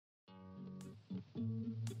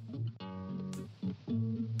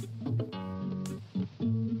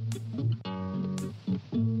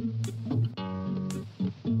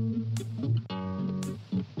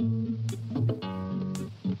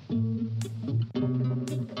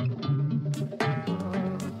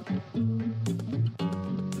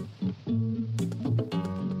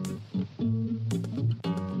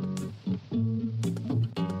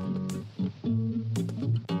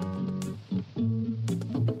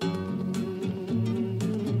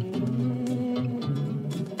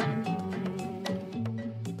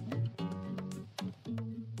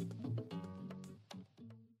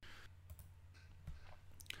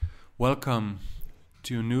Welcome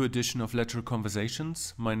to a new edition of Lateral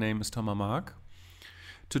Conversations. My name is Thomas Mark.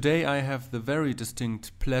 Today I have the very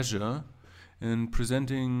distinct pleasure in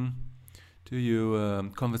presenting to you a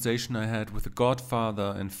conversation I had with the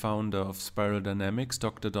godfather and founder of Spiral Dynamics,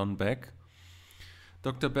 Dr. Don Beck.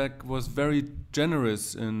 Dr. Beck was very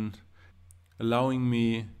generous in allowing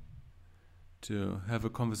me to have a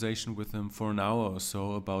conversation with him for an hour or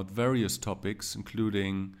so about various topics,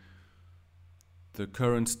 including the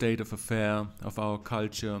current state of affair of our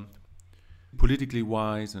culture, politically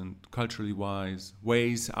wise and culturally wise,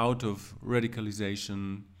 ways out of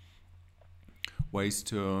radicalization, ways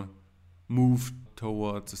to move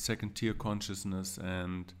towards a second-tier consciousness,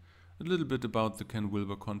 and a little bit about the Ken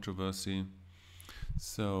Wilber controversy.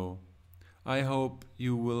 So I hope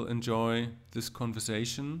you will enjoy this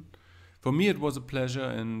conversation. For me it was a pleasure,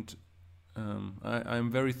 and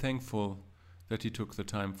I'm very thankful that he took the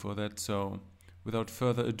time for that. So without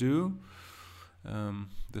further ado,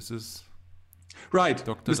 this is right,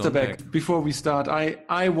 Dr. Mr. Don Beck. Before we start,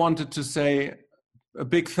 I wanted to say a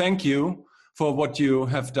big thank you for what you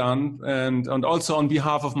have done, and also on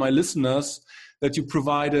behalf of my listeners, that you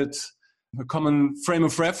provided a common frame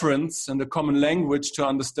of reference and a common language to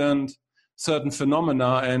understand certain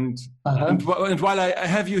phenomena. And while I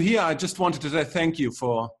have you here, I just wanted to say thank you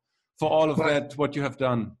for all of that, what you have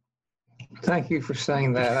done. Thank you for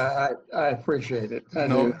saying that. I appreciate it. I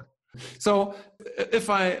do. So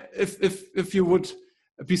if you would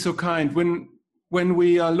be so kind, when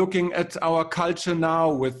we are looking at our culture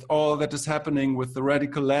now with all that is happening with the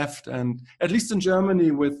radical left, and at least in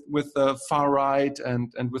Germany with the far right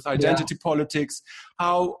and with identity politics,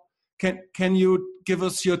 how can you give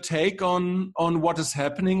us your take on what is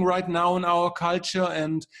happening right now in our culture,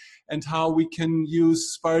 and how we can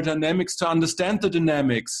use Spiral Dynamics to understand the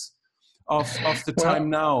dynamics of the time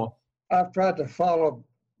now? I've tried to follow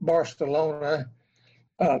Barcelona.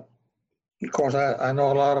 Of course, I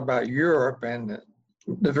know a lot about Europe and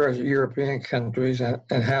the various European countries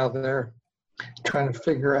and how they're trying to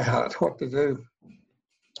figure out what to do.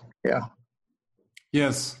 Yeah.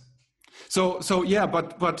 Yes. So yeah,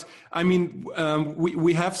 but I mean,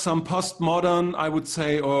 we have some postmodern, I would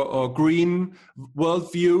say, or green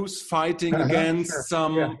worldviews fighting against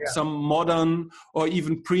some modern or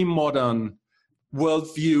even pre-modern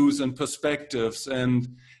worldviews and perspectives, and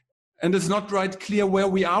it's not right clear where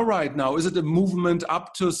we are right now. Is it a movement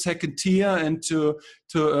up to second tier and to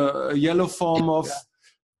a yellow form of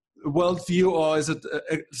worldview, or is it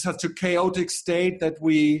such a chaotic state that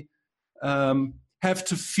we have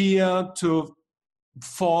to fear to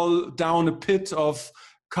fall down a pit of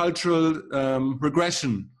cultural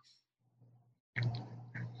regression?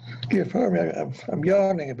 Yeah, I'm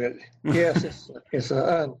yawning a bit. Yes, it's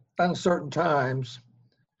uncertain times.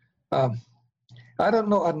 I don't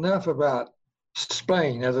know enough about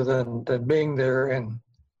Spain other than being there, and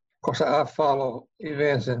of course I follow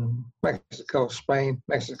events in Mexico, Spain,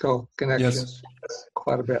 Mexico connections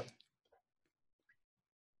quite a bit.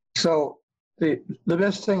 So the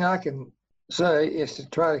best thing I can say is to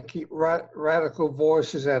try to keep radical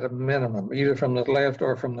voices at a minimum, either from the left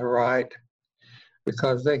or from the right,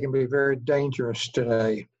 because they can be very dangerous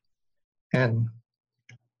today. And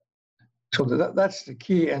so that's the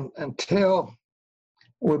key. And until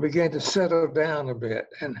we begin to settle down a bit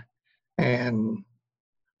and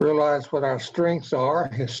realize what our strengths are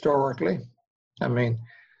historically. I mean,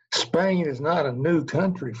 Spain is not a new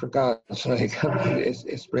country, for God's sake.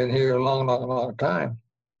 It's been here a long time.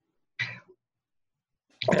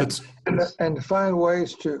 And to find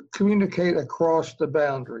ways to communicate across the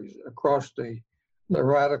boundaries, across the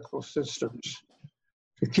radical systems,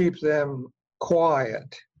 to keep them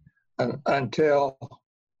quiet until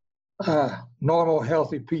normal,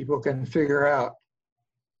 healthy people can figure out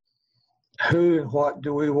who and what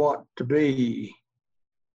do we want to be,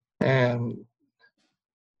 and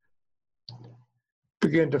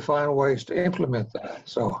begin to find ways to implement that.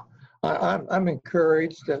 So I'm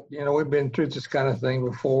encouraged that, we've been through this kind of thing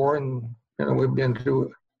before, and we've been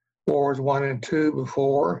through Wars 1 and 2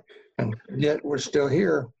 before, and yet we're still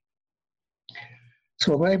here.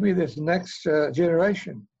 So maybe this next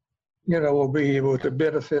generation, will be able to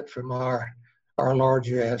benefit from our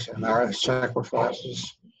largesse and our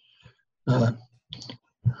sacrifices,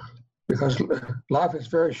 because life is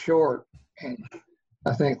very short, and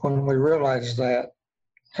I think when we realize that,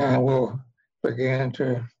 we'll begin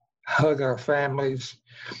to hug our families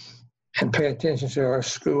and pay attention to our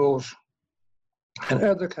schools and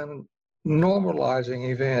other kind of normalizing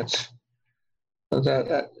events that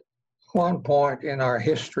at one point in our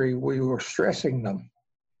history we were stressing them.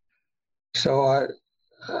 So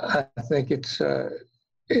I think it's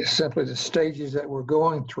it's simply the stages that we're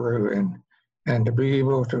going through, and to be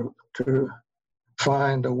able to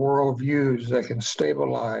find the worldviews that can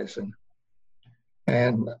stabilize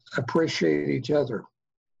and appreciate each other.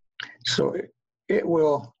 So it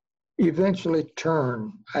will eventually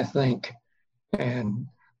turn, I think, and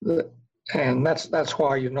that's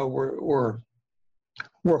why, you know, we're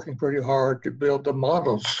working pretty hard to build the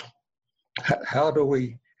models. How do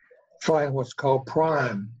we find what's called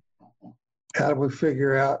prime? How do we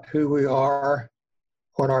figure out who we are,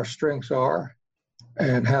 what our strengths are,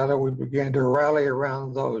 and how do we begin to rally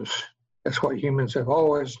around those? That's what humans have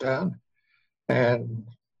always done, and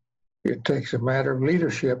it takes a matter of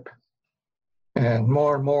leadership. And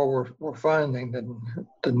more we're finding that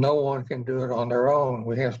no one can do it on their own.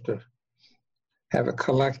 We have to have a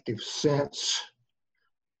collective sense,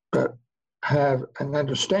 but have an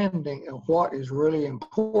understanding of what is really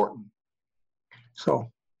important.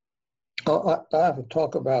 So I have to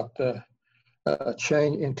talk about a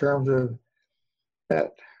change in terms of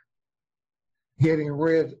that getting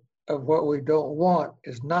rid of what we don't want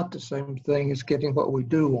is not the same thing as getting what we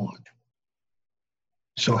do want.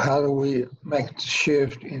 So how do we make the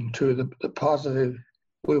shift into the positive?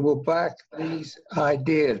 We will back these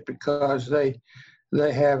ideas because they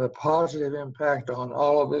have a positive impact on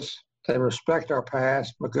all of us. They respect our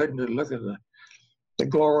past. My goodness, look at the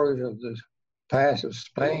glories of the past of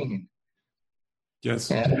Spain.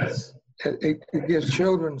 Yes. And it gives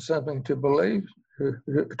children something to believe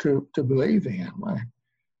in.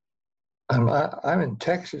 I'm in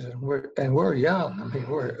Texas, and we're young. I mean,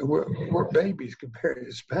 we're babies compared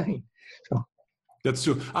to Spain. So that's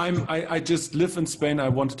true. I just live in Spain. I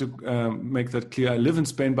wanted to make that clear. I live in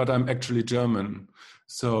Spain, but I'm actually German.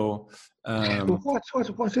 So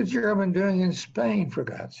what's a German doing in Spain, for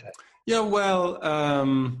God's sake? Yeah, well,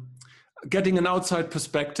 getting an outside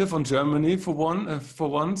perspective on Germany for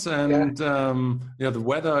once, and the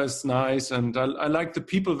weather is nice, and I like the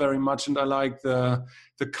people very much, and I like the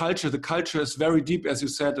culture. The culture is very deep, as you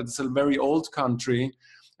said. It's a very old country,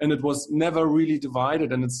 and it was never really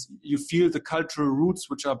divided. And you feel the cultural roots,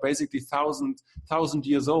 which are basically thousand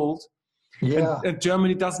years old. Yeah. And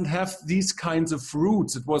Germany doesn't have these kinds of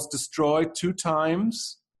roots. It was destroyed 2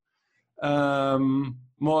 times.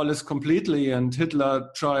 More or less completely, and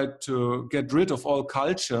Hitler tried to get rid of all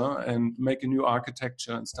culture and make a new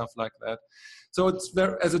architecture and stuff like that. So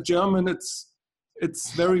as a German, it's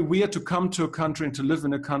very weird to come to a country and to live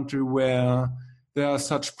in a country where there are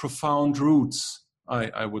such profound roots,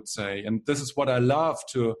 I would say. And this is what I love,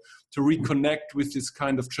 to reconnect with this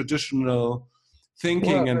kind of traditional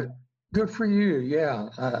thinking. Well, and good for you. Yeah,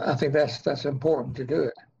 I think that's important to do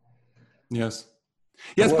it. Yes,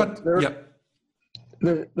 Well, but yeah.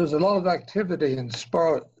 There's a lot of activity in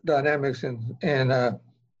sport dynamics and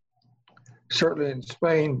certainly in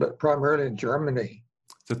Spain, but primarily in Germany.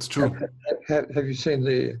 That's true. Have you seen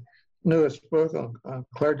the newest book on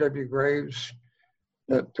Claire W. Graves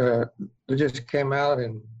that just came out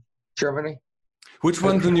in Germany? Which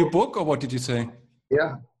one, the new book, or what did you say?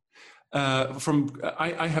 Yeah.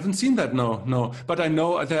 I haven't seen that. No. But I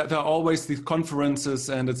know there are always these conferences,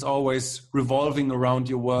 and it's always revolving around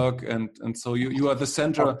your work, and so you are the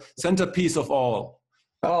centerpiece of all.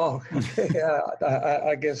 Oh, yeah,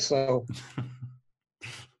 I guess so.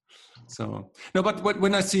 So no, but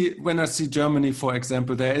when I see Germany, for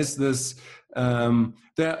example, there is this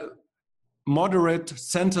moderate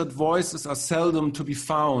centered voices are seldom to be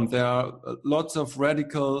found. There are lots of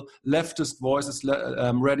radical leftist voices,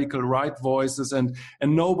 radical right voices, and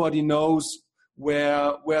nobody knows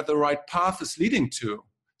where the right path is leading to.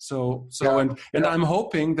 And I'm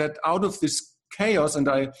hoping that out of this chaos, and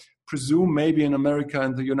I presume maybe in America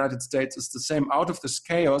and the United States it's the same, out of this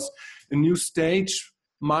chaos, a new stage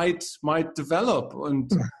might develop.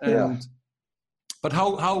 But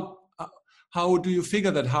how do you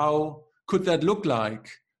figure that? How could that look like?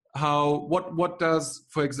 What does,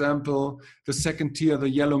 for example, the second tier, the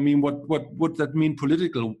yellow mean? What would that mean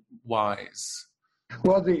political wise?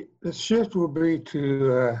 Well, the shift will be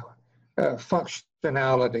to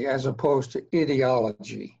functionality as opposed to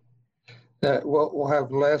ideology. That we'll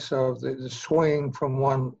have less of the swing from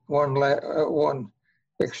one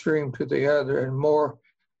extreme to the other, and more.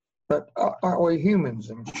 But aren't we humans,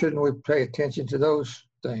 and shouldn't we pay attention to those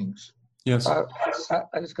things? Yes. I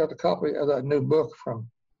just got a copy of that new book from.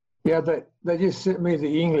 Yeah, they just sent me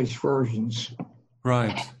the English versions.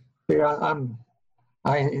 Right. Yeah,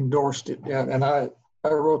 I endorsed it. Yeah, and I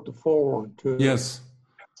wrote the foreword to it. Yes.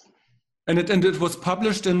 And it was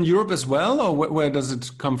published in Europe as well, or where does it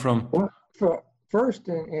come from? Well, first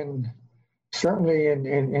certainly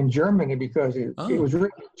in Germany, because it was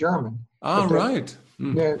written in German. Ah, right.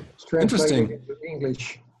 Yeah, it's translated into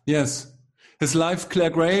English. Yes. His life, Clare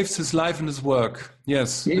Graves, his life and his work.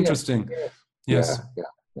 Yes. Yeah, Interesting. Yes. Yeah.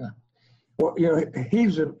 Well,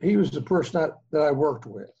 he was the person that I worked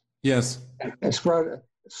with. Yes. And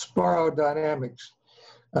spiral dynamics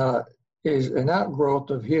is an outgrowth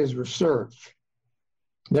of his research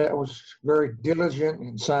that was very diligent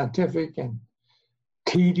and scientific and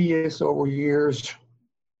tedious over years.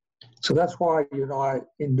 So that's why, I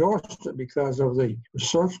endorsed it, because of the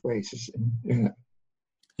research basis in it.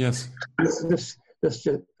 Yes. This just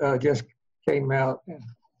came out.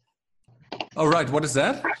 All right. What is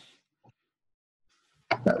that?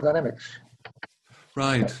 Dynamics.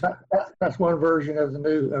 Right. That's one version of the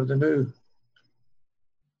new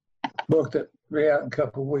book that will be out in a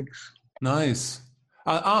couple of weeks. Nice.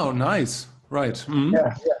 Nice. Right. Mm-hmm.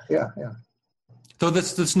 Yeah. So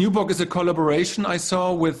this new book is a collaboration I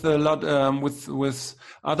saw with a lot with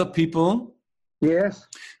other people. Yes.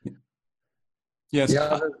 Yes.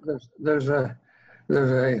 Yeah. There's a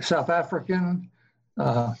South African.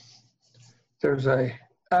 There's a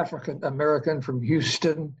African American from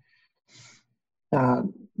Houston.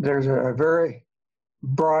 There's a very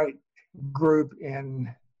bright group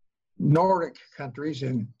in Nordic countries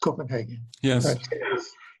in Copenhagen. Yes.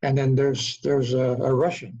 And then there's a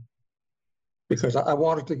Russian, because I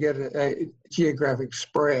wanted to get a geographic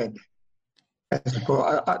spread.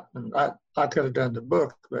 I could have done the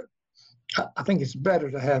book, but I think it's better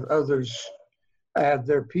to have others add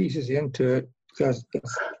their pieces into it, because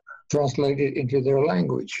it's translated into their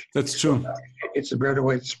language. That's true. It's a better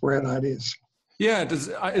way to spread ideas. Yeah, it's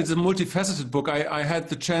a multifaceted book. I had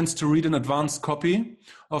the chance to read an advanced copy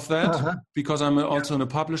of that because I'm also a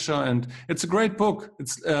publisher, and it's a great book.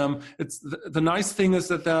 It's the nice thing is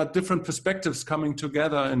that there are different perspectives coming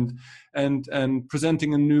together and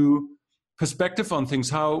presenting a new perspective on things.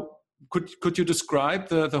 How could you describe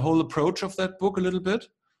the whole approach of that book a little bit?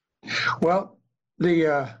 Well,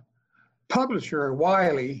 the publisher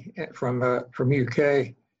Wiley from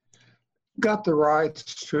UK got the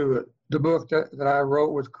rights to the book that I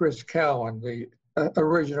wrote with Chris Cowan, the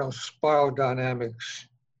original Spiral Dynamics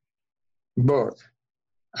book,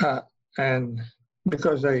 and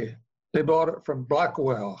because they bought it from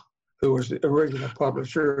Blackwell, who was the original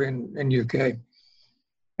publisher in UK,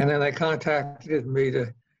 and then they contacted me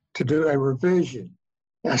to do a revision.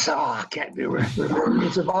 And I said, I can't do it.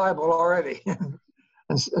 It's a Bible already.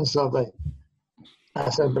 and so I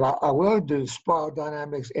said, but I will do Spiral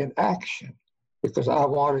Dynamics in action, because I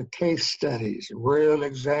wanted case studies, real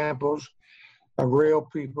examples of real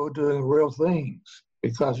people doing real things,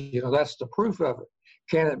 because, that's the proof of it.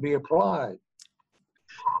 Can it be applied?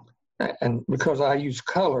 And because I use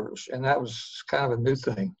colors, and that was kind of a new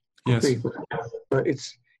thing for people. But it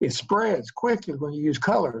spreads quickly when you use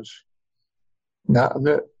colors. Now,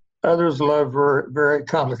 the others love very, very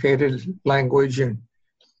complicated language, and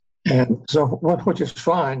so which is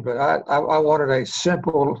fine, but I wanted a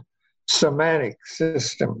simple semantic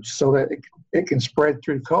system so that it can spread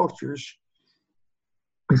through cultures,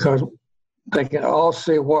 because they can all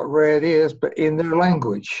see what red is, but in their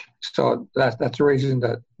language. So that's the reason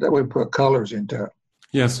that we put colors into it.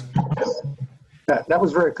 Yes. That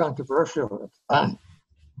was very controversial. Why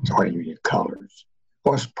do you use colors?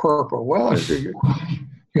 What's purple? Well,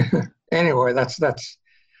 anyway, that's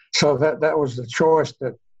so that was the choice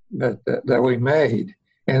that we made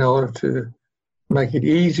in order to make it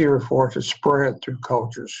easier for it to spread through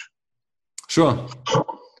cultures. Sure.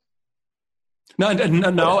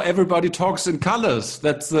 Now everybody talks in colors.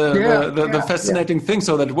 That's the fascinating thing.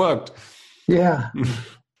 So that worked. Yeah.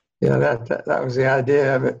 That was the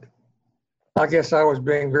idea of it. I guess I was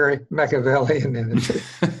being very Machiavellian in it.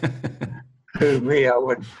 I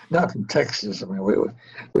would, not from Texas. I mean,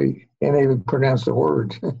 we can't even pronounce the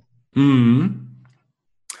word.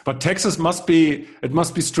 But Texas must be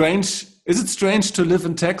strange. Is it strange to live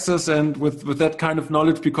in Texas and with that kind of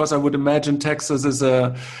knowledge? Because I would imagine Texas is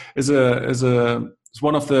one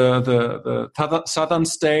of the southern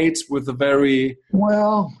states with a very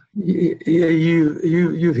well.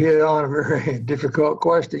 You've hit on a very difficult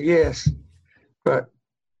question. Yes, but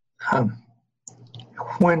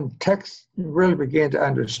when Texas really began to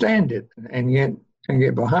understand it and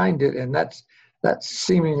get behind it, and that's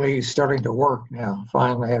seemingly starting to work now.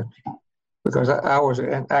 Finally, because I was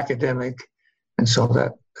an academic, and so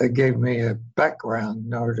that gave me a background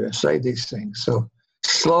in order to say these things. So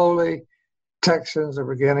slowly, Texans are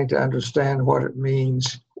beginning to understand what it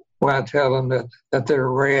means when I tell them that they're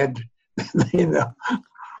red. Is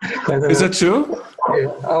that true? Yeah.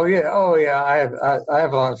 Oh yeah. I have a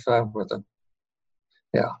lot of fun with them.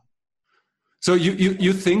 Yeah. So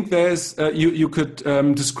you think there's you could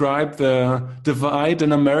describe the divide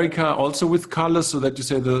in America also with colors, so that you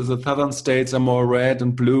say the southern states are more red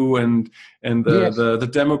and blue, and Yes. the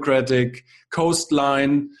democratic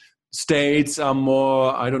coastline states are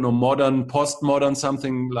more, I don't know, modern, postmodern,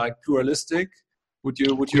 something like pluralistic. Would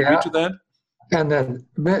you agree to that? And then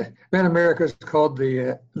Mid-America is called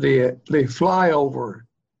the flyover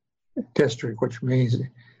district, which means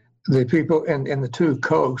the people in the two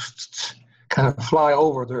coasts kind of fly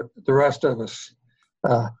over the rest of us,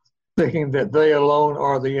 thinking that they alone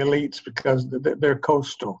are the elites because they're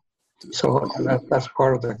coastal. So that's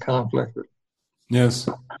part of the conflict. Yes.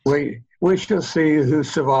 We shall see who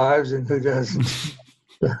survives and who doesn't.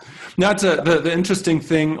 That's the interesting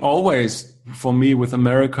thing always for me with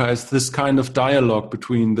America is this kind of dialogue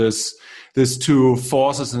between these two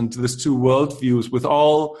forces and these two worldviews, with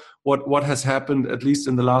all what has happened, at least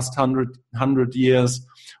in the last 100 years.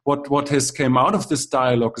 What has came out of this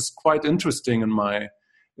dialogue is quite interesting in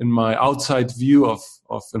my outside view of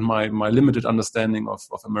in my limited understanding of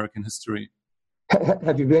American history.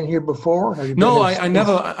 Have you been here before? No, I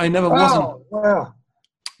never was. Oh, well,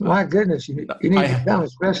 my goodness, you need to come,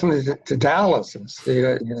 especially to Dallas, and see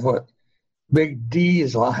what Big D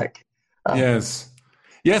is like.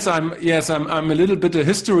 Yes, I'm a little bit a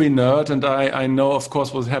history nerd, and I know, of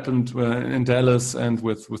course, what happened in Dallas and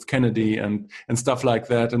with Kennedy and stuff like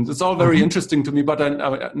that, and it's all very interesting to me. But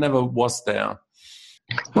I never was there.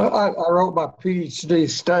 Well, I wrote my PhD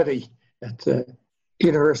study at the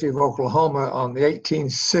University of Oklahoma on the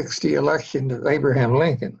 1860 election of Abraham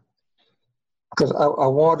Lincoln, because I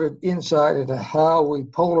wanted insight into how we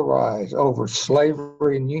polarized over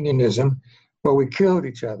slavery and unionism, where we killed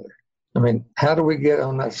each other. I mean, how do we get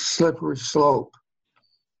on that slippery slope,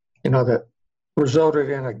 that resulted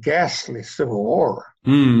in a ghastly civil war?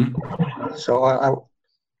 So I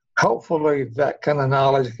hopefully that kind of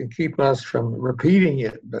knowledge can keep us from repeating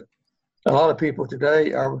it. But a lot of people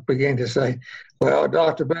today are beginning to say, well,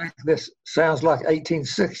 Dr. Beck, this sounds like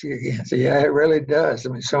 1860 again. So yeah, it really does. I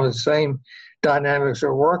mean, some of the same dynamics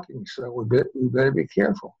are working, so we better be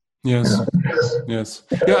careful. Yes, yes.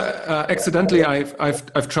 Yeah, accidentally,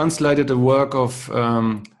 I've translated a work of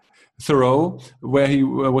Thoreau where he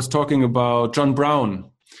was talking about John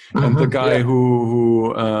Brown and the guy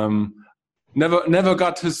who never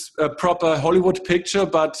got his proper Hollywood picture,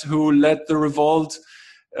 but who led the revolt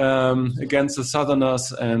against the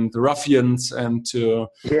Southerners and the ruffians, and to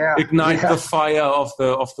ignite the fire of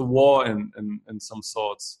the war in some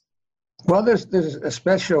sorts. Well, there's a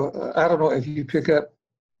special. I don't know if you pick up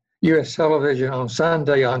U.S. television on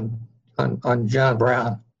Sunday on John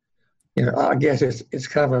Brown. I guess it's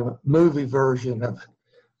kind of a movie version of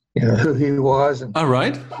who he was and all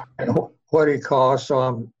right, and what he caused. So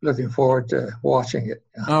I'm looking forward to watching it.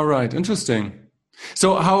 All right, interesting.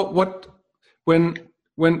 So when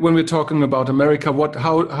we're talking about America,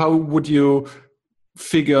 how would you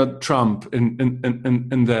figure Trump in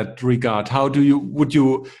that regard? How would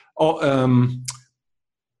you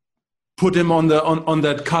put him on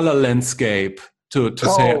that color landscape to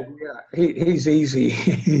say? Oh yeah, he's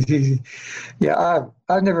easy. Yeah,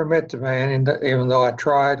 I've never met the man, and even though I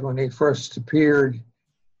tried when he first appeared,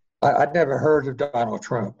 I'd never heard of Donald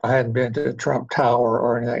Trump. I hadn't been to the Trump Tower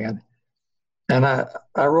or anything, and I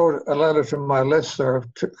wrote a letter to my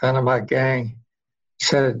listserv, to kind of my gang.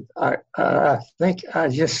 Said I think I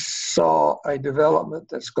just saw a development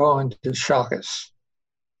that's going to shock us.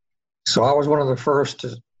 So I was one of the first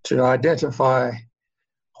to identify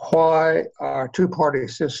why our two-party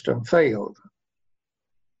system failed,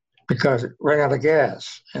 because it ran out of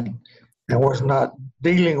gas and was not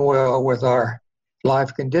dealing well with our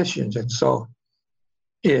life conditions. And so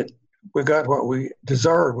we got what we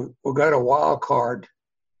deserved. We got a wild card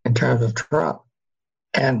in terms of Trump.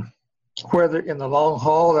 And whether in the long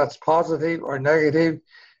haul that's positive or negative,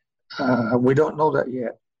 we don't know that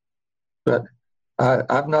yet. But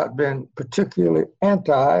I've not been particularly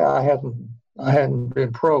anti. I hadn't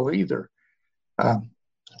been pro either.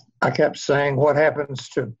 I kept saying, what happens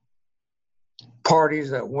to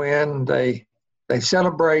parties that win? They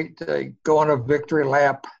celebrate. They go on a victory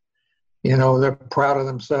lap. They're proud of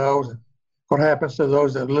themselves. What happens to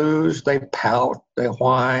those that lose? They pout. They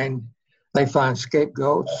whine. They find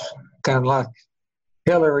scapegoats, kind of like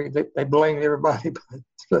Hillary. They blame everybody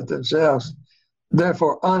but themselves.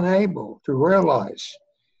 Therefore, unable to realize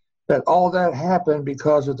that all that happened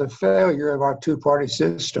because of the failure of our two-party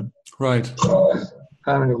system. Right.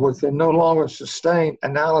 I mean, we can no longer sustain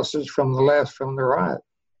analysis from the left, from the right.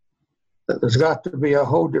 There's got to be a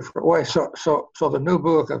whole different way. So the new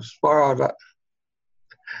book of Spiral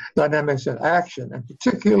Dynamics in Action, and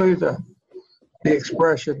particularly the the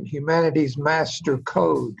expression humanity's master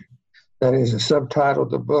code, that is a subtitle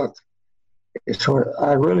of the book, it's where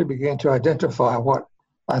I really began to identify what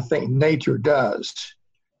I think nature does.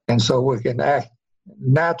 And so we can act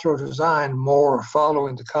natural design more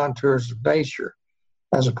following the contours of nature,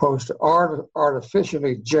 as opposed to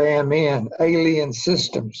artificially jam in alien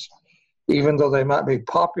systems, even though they might be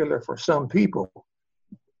popular for some people.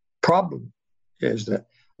 Problem is that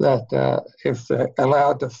if they're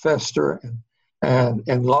allowed to fester and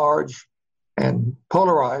enlarge and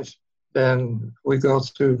polarize, then we go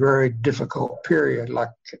through a very difficult period, like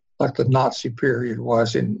the Nazi period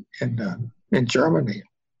was in Germany.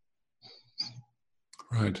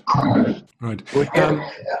 Right.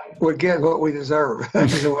 We get what we deserve.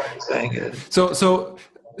 Is what I'm saying. So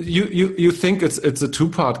you think it's a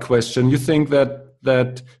two-part question. You think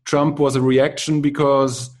that Trump was a reaction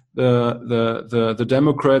because the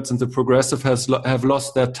Democrats and the progressive have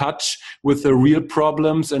lost their touch with the real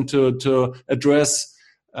problems and to address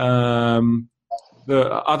the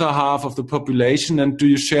other half of the population. And do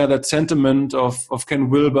you share that sentiment of Ken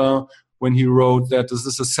Wilber when he wrote that this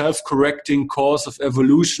is a self-correcting course of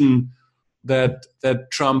evolution that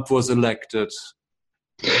Trump was elected?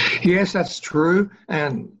 Yes, that's true.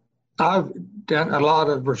 And I've done a lot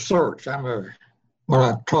of research. When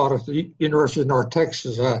I taught at the University of North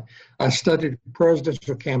Texas, I studied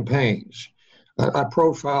presidential campaigns. I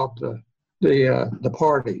profiled the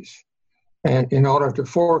parties, and in order to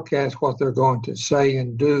forecast what they're going to say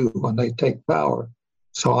and do when they take power.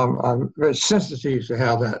 So I'm very sensitive to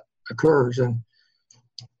how that occurs,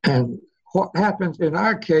 and what happens in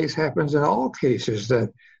our case happens in all cases,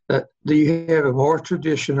 that you have a more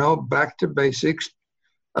traditional, back to basics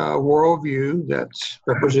worldview that's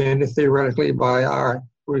represented theoretically by our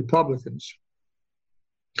Republicans.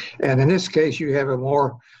 And in this case, you have a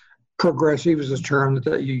more progressive, is a term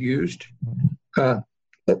that you used,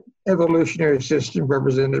 evolutionary system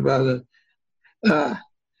represented by the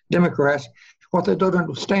Democrats. What they don't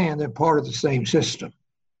understand, they're part of the same system.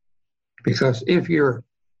 Because if your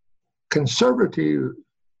conservative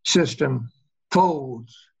system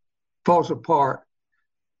falls apart,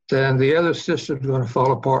 then the other system is going to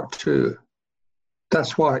fall apart too.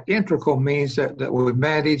 That's why integral means that we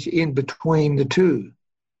manage in between the two,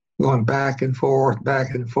 going back and forth.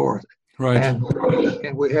 Right. And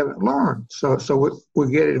we haven't learned. So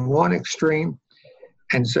we get in one extreme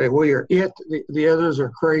and say we are it, the others are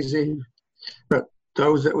crazy, but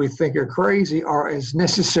those that we think are crazy are as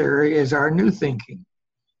necessary as our new thinking.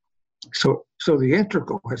 So the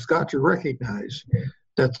integral has got to recognize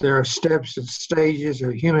that there are steps and stages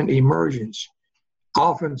of human emergence,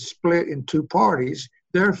 often split in two parties.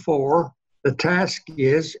 Therefore, the task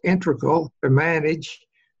is integral to manage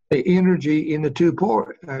the energy in the two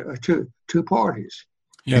parties.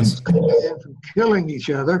 Yes. And from killing each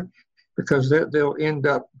other, because they'll end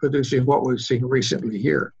up producing what we've seen recently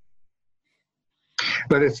here.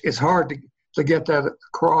 But it's hard to get that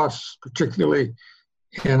across, particularly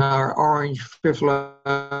in our orange fifth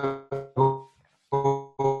level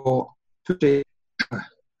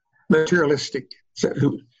materialistic,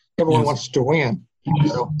 everyone wants to win.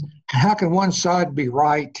 So how can one side be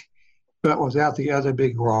right, but without the other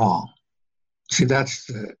being wrong? See, that's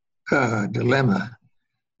the dilemma.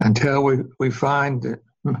 Until we find the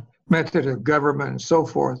method of government and so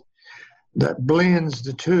forth that blends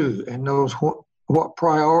the two and knows what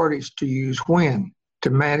priorities to use when to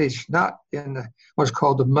manage, not in what's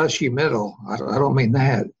called the mushy middle. I don't mean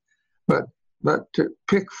that, but to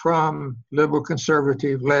pick from liberal,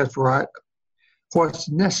 conservative, left, right, what's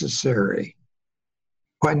necessary,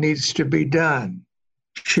 what needs to be done,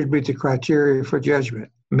 should be the criteria for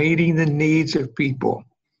judgment. Meeting the needs of people,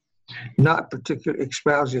 not particularly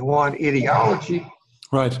espousing one ideology,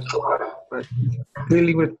 right, but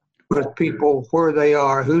dealing with people where they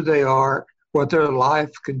are, who they are, what their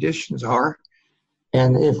life conditions are.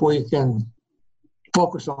 And if we can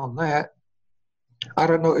focus on that, I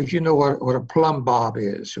don't know if you know what a plumb bob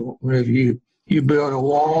is. Whenever you build a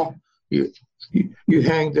wall, you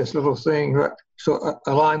hang this little thing, right? So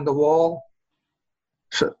align the wall.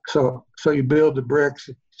 So you build the bricks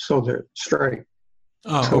so they're straight.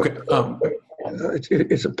 Oh, okay.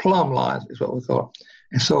 It's a plumb line is what we call it.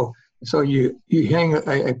 And so you hang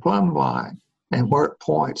a plumb line, and where it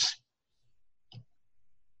points,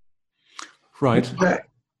 right.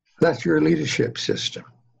 That's your leadership system.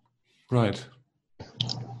 Right.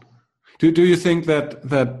 Do you think that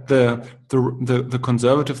the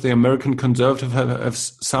conservative, the American conservative, have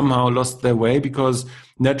somehow lost their way, because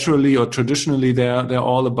naturally or traditionally they're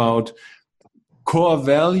all about core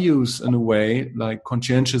values in a way, like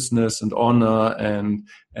conscientiousness and honor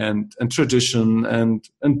and tradition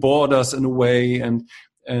and borders in a way,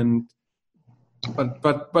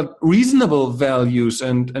 but reasonable values.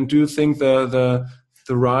 And do you think the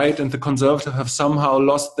right and the conservative have somehow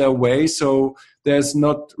lost their way? So there's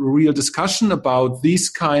not real discussion about these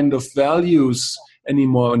kind of values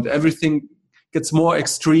anymore, and everything gets more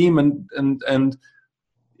extreme. And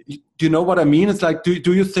do you know what I mean? It's like,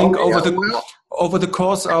 do you think over the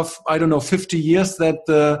course of, I don't know, 50 years that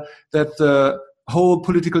the whole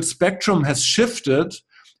political spectrum has shifted,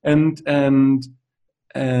 and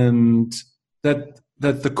that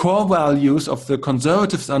the core values of the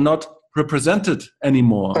conservatives are not represented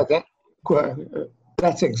anymore?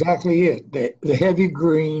 That's exactly it. The heavy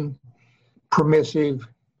green, permissive,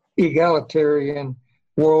 egalitarian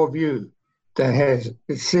worldview that has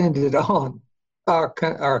descended on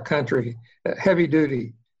our country, heavy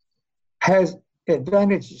duty, has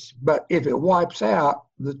advantages. But if it wipes out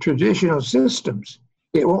the traditional systems,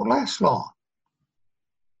 it won't last long,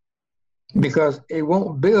 because it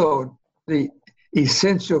won't build the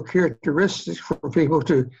essential characteristics for people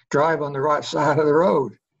to drive on the right side of the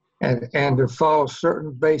road and to follow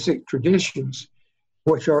certain basic traditions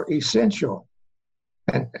which are essential.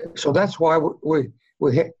 And so that's why we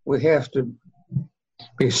have to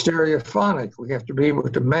be stereophonic. We have to be able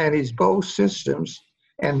to manage both systems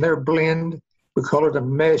and their blend. We call it a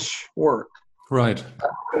mesh work. Right.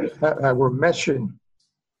 We're meshing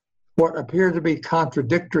what appear to be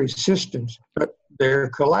contradictory systems, but they're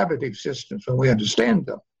collaborative systems when we understand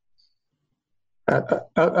them.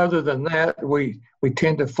 Other than that, we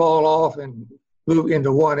tend to fall off and move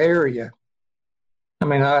into one area. I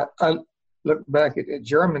mean, I look back at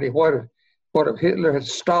Germany. What if Hitler had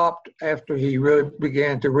stopped after he really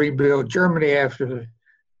began to rebuild Germany after the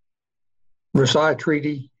Versailles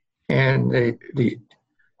Treaty and the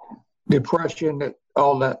depression that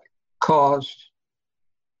all that caused?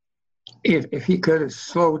 If he could have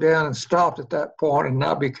slowed down and stopped at that point and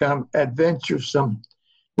not become adventuresome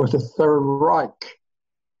with the Third Reich,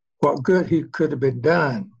 what good he could have been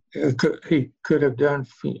done, he could have done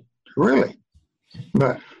really.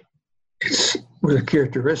 But it's with a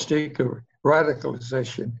characteristic of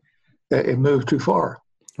radicalization that it moved too far.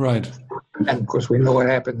 Right. And of course, we know what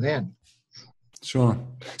happened then. Sure.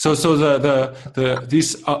 So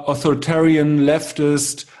these authoritarian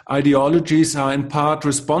leftist ideologies are in part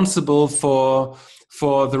responsible for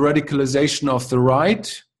the radicalization of the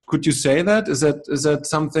right. Could you say that? Is that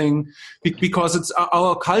something? Because it's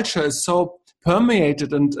our culture is so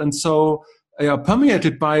permeated and so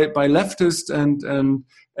permeated by leftist and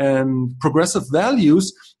progressive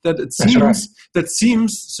values that it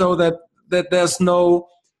seems so that there's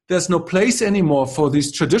no place anymore for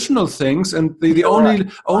these traditional things, and the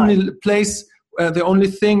only place, the only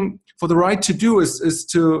thing for the right to do is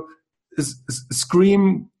to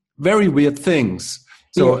scream very weird things.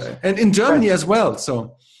 So, yes. And in Germany as well.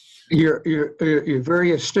 So, you're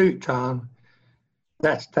very astute, Tom.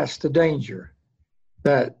 That's the danger.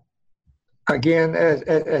 That again,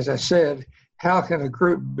 as I said, how can a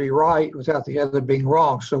group be right without the other being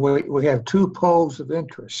wrong? So we have two poles of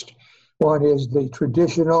interest. One is the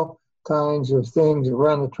traditional kinds of things that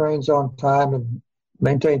run the trains on time and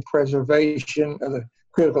maintain preservation of the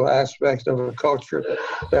critical aspects of a culture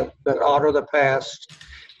that honor the past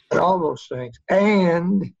and all those things.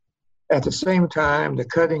 And at the same time, the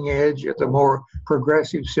cutting edge of the more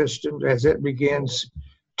progressive systems as it begins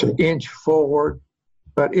to inch forward.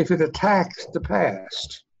 But if it attacks the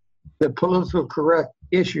past, the politically correct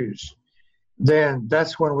issues, then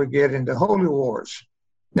that's when we get into holy wars.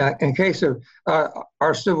 Now, in case of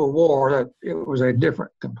our Civil War, it was a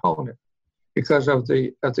different component because of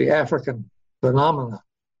the African phenomena.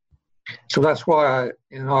 So that's why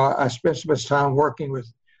I spent so much time working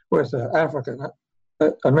with African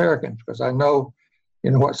Americans, because I know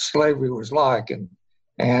what slavery was like,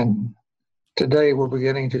 and today we're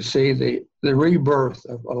beginning to see the rebirth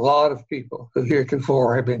of a lot of people who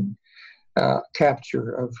heretofore have been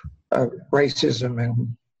captured of racism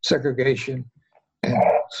and segregation and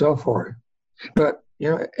so forth. But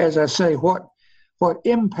as I say, what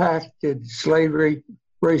impacted slavery,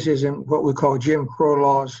 racism, what we call Jim Crow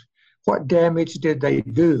laws, what damage did they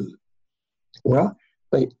do? Well,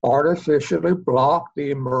 they artificially blocked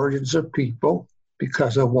the emergence of people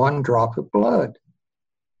because of one drop of blood.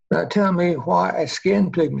 Now tell me why a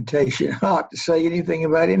skin pigmentation ought to say anything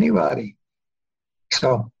about anybody.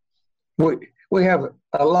 So we have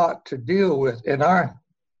a lot to deal with in our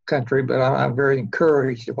country, but I'm very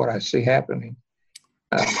encouraged at what I see happening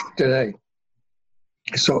today.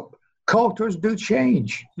 So cultures do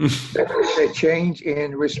change. They change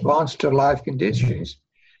in response to life conditions,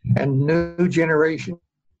 and new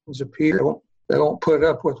generations appear. They won't put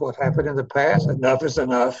up with what happened in the past. Enough is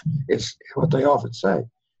enough. It's what they often say.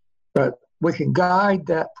 But we can guide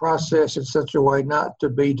that process in such a way not to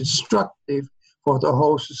be destructive for the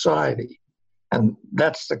whole society. And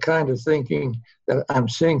that's the kind of thinking that I'm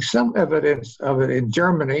seeing some evidence of it in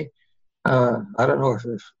Germany. I don't know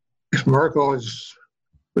if Merkel is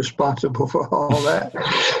responsible for all that,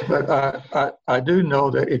 but I do know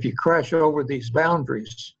that if you crash over these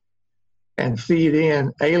boundaries and feed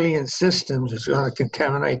in alien systems, it's going to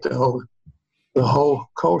contaminate the whole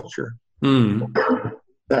culture.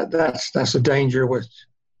 That's a danger with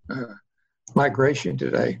migration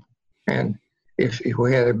today. And if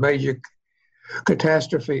we had a major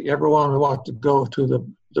catastrophe, everyone would want to go to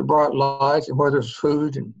the bright lights and where there's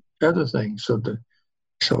food and other things. So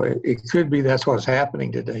it could be that's what's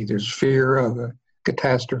happening today. There's fear of a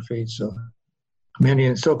catastrophe. So many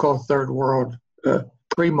in so-called third world,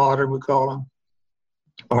 pre-modern we call them,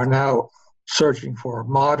 are now searching for a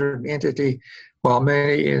modern entity, while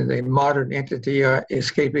many in the modern entity are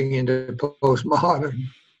escaping into postmodern.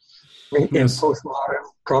 In postmodern,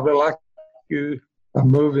 probably like you, are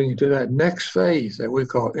moving to that next phase that we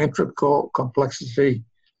call integral complexity,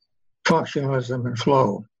 functionalism, and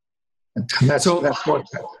flow. And that's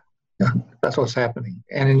what's happening,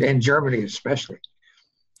 and in Germany especially.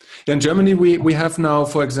 In Germany, we have now,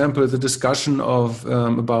 for example, the discussion of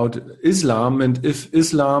about Islam, and if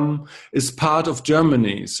Islam is part of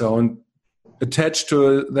Germany. So, and attached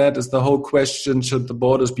to that is the whole question: should the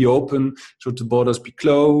borders be open? Should the borders be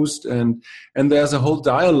closed? And there's a whole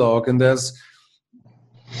dialogue, and there's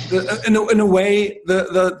in a way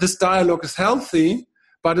this dialogue is healthy,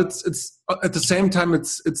 but it's at the same time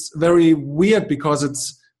it's very weird because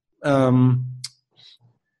it's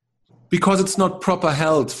not proper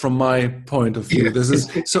held from my point of view. It's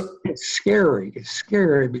scary. It's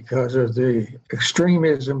scary because of the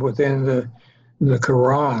extremism within the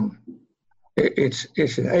Quran.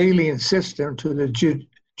 It's an alien system to the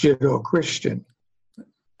Judeo-Christian.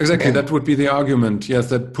 Exactly, and that would be the argument. Yes,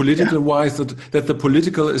 that political-wise, that the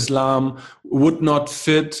political Islam would not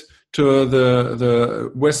fit to the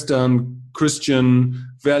Western Christian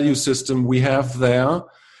value system we have there.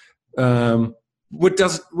 Which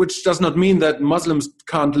does not mean that Muslims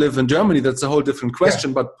can't live in Germany. That's a whole different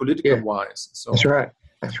question, but political-wise. So that's right.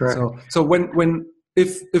 That's right. So when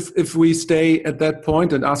if we stay at that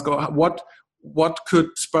point and ask what could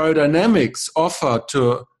Spiral Dynamics offer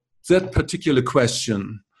to that particular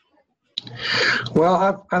question?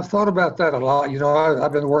 Well, I've thought about that a lot. You know,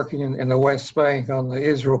 I've been working in the West Bank on the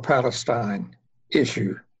Israel-Palestine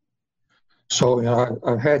issue. So, you know,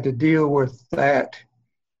 I've had to deal with that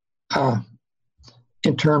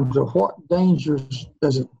in terms of what dangers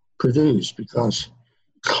does it produce? Because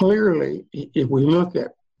clearly, if we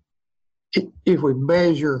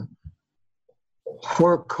measure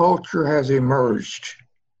where culture has emerged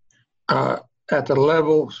at the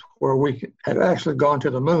levels where we had actually gone to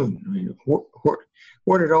the moon, I mean,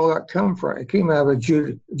 where did all that come from? It came out of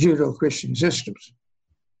Judeo-Christian systems.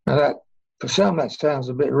 Now, that for some that sounds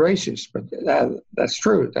a bit racist, but that's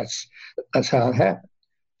true. That's how it happened.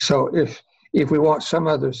 So if we want some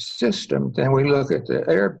other system, then we look at the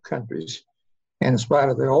Arab countries, and in spite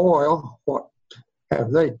of the oil, what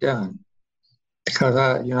have they done? Because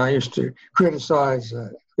I used to criticize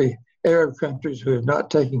the Arab countries who have not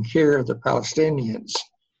taken care of the Palestinians.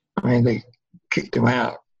 I mean, they kicked them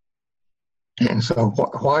out. And so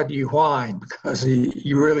why do you whine? Because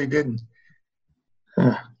you really didn't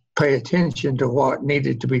pay attention to what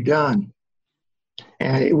needed to be done.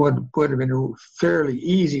 And it would have been fairly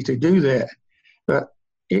easy to do that. But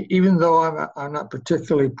even though I'm not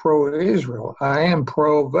particularly pro-Israel, I am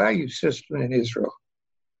pro-value system in Israel.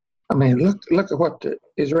 I mean, look at what the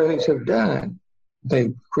Israelis have done.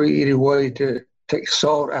 They've created a way to take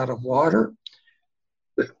salt out of water.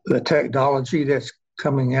 The technology that's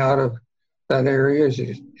coming out of that area is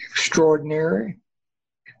extraordinary.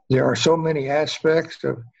 There are so many aspects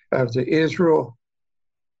of the Israel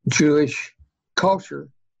Jewish culture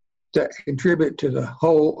that contribute to the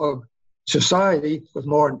whole of society, with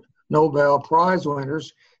more Nobel Prize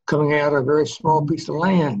winners coming out of a very small piece of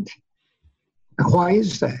land. And why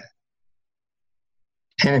is that?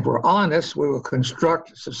 And if we're honest, we will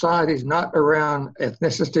construct societies not around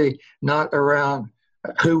ethnicity, not around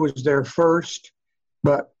who was there first,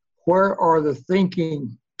 but where are the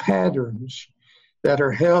thinking patterns that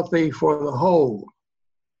are healthy for the whole?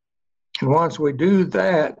 And once we do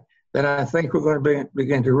that, then I think we're going to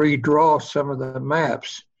begin to redraw some of the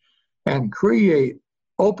maps and create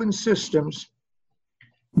open systems,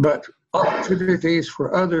 but opportunities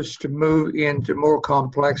for others to move into more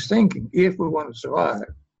complex thinking if we want to survive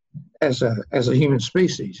as a human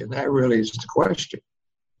species. And that really is the question,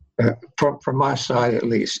 from my side at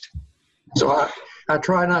least. So I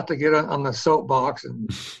try not to get on the soapbox and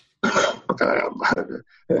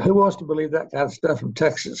who wants to believe that kind of stuff from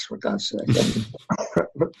Texas, for God's sake?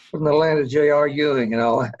 From the land of J.R. Ewing and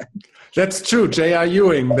all that. That's true, J.R.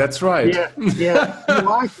 Ewing, that's right. Yeah.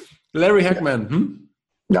 Larry Heckman.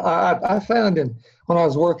 No, I found when I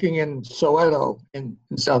was working in Soweto in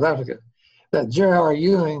South Africa that J.R.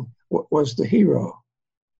 Ewing was the hero.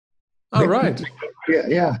 Oh, right.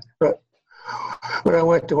 Yeah. But when I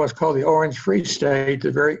went to what's called the Orange Free State,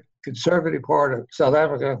 the very conservative part of South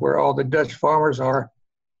Africa, where all the Dutch farmers are,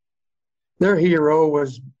 their hero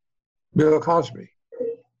was Bill Cosby.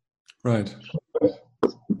 Right.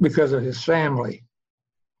 Because of his family.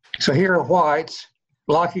 So here are whites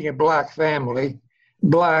locking a black family,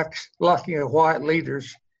 blacks locking a white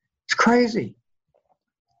leaders. It's crazy.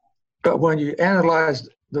 But when you analyze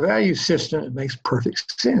the value system, it makes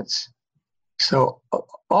perfect sense. So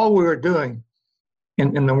all we were doing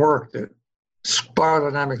in the work that spiral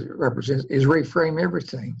dynamics represents is reframe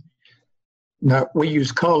everything. Now, we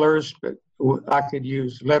use colors, but I could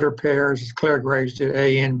use letter pairs, as Claire Graves did,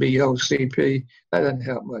 A, N, B, O, C, P. That doesn't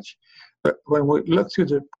help much. But when we look through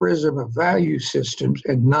the prism of value systems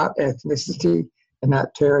and not ethnicity and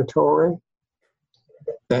not territory,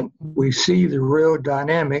 then we see the real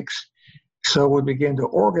dynamics. So we begin to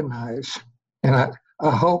organize. And I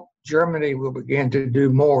hope Germany will begin to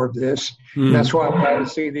do more of this. And that's why I'm glad to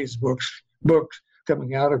see these books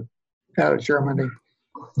coming out of Germany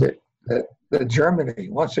that Germany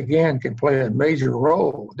once again can play a major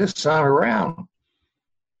role this time around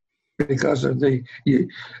because of the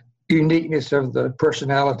uniqueness of the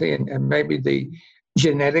personality and maybe the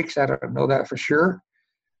genetics. I don't know that for sure,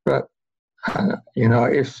 but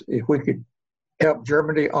if we could help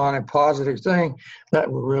Germany on a positive thing,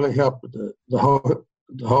 that would really help the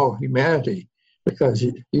whole humanity, because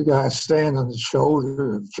you guys stand on the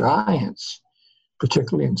shoulder of giants,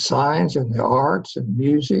 particularly in science and the arts and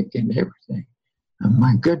music and everything. And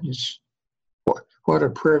my goodness, what a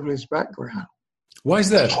privileged background. Why is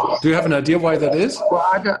that? Do you have an idea why that is? Well,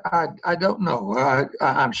 I don't know.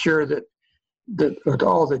 I'm sure that with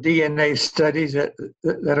all the DNA studies that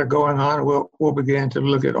are going on, we'll begin to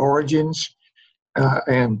look at origins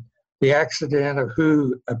and the accident of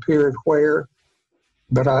who appeared where.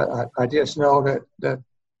 But I just know that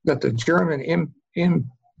the German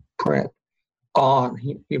imprint on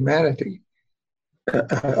humanity,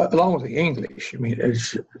 along with the English, I mean,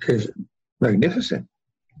 is magnificent.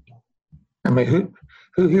 I mean,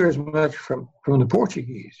 who hears much from the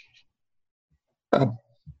Portuguese?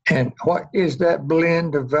 And what is that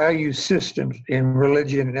blend of value systems in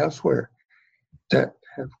religion and elsewhere that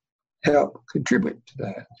have helped contribute to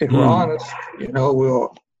that? If we're honest,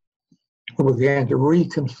 we'll begin to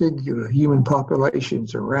reconfigure human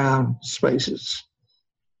populations around spaces.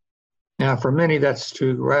 Now, for many, that's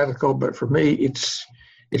too radical, but for me, it's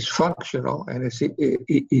functional and it's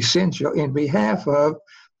essential in behalf of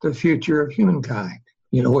the future of humankind,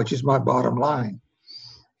 which is my bottom line.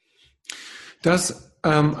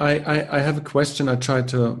 I have a question. I try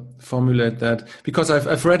to formulate that because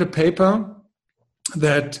I've read a paper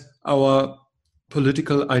that our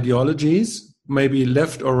political ideologies, maybe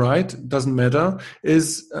left or right, doesn't matter,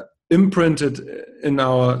 is imprinted in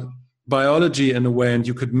our biology in a way, and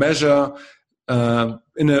you could measure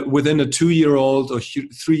within a 2-year-old or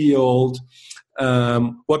 3-year-old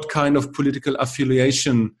what kind of political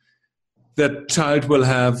affiliation that child will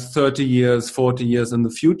have 30 years, 40 years in the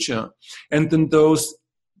future. And then those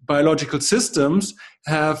biological systems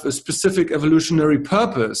have a specific evolutionary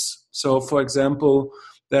purpose. So, for example,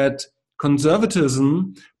 that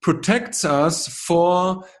conservatism protects us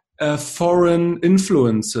for foreign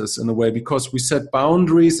influences in a way, because we set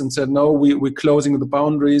boundaries and said, no, we're closing the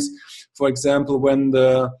boundaries. For example, when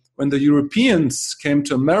the Europeans came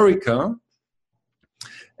to America,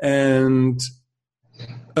 and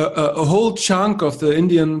a whole chunk of the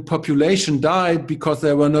Indian population died because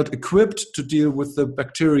they were not equipped to deal with the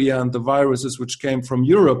bacteria and the viruses which came from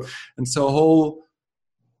Europe. And so whole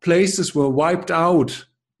places were wiped out,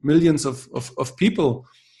 millions of people.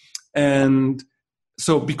 And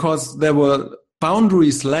so because there were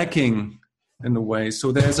boundaries lacking in a way.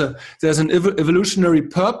 So there's an evolutionary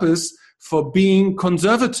purpose for being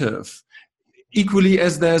conservative, equally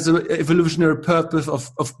as there's an evolutionary purpose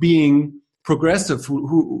of being progressive,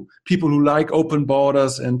 people who like open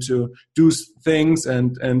borders and to do things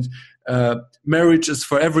and marriage is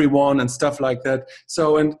for everyone and stuff like that.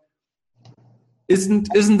 So, and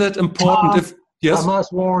isn't that important? Tom, Yes, I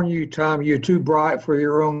must warn you, Tom, you're too bright for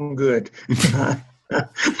your own good.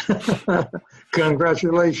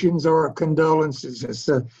 Congratulations or condolences. It's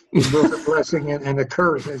both a blessing and a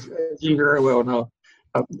curse, as you very well know.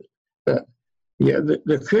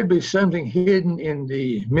 There could be something hidden in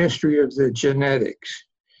the mystery of the genetics.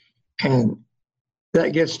 And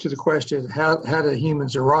that gets to the question, how do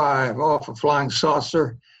humans arrive off a flying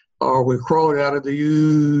saucer, or we crawled out of the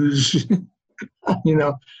ooze? I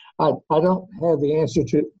don't have the answer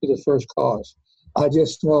to the first cause. I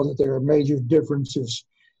just know that there are major differences.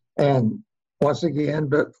 And once again,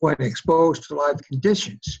 but when exposed to life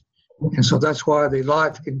conditions. And so that's why the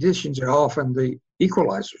life conditions are often the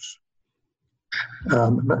equalizers.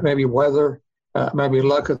 Maybe weather, maybe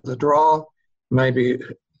luck of the draw, maybe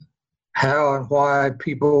how and why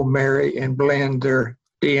people marry and blend their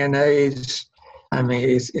DNAs. I mean,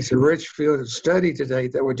 it's a rich field of study today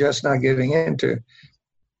that we're just not getting into.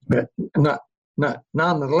 But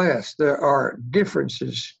nonetheless, there are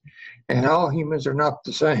differences, and all humans are not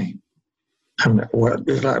the same.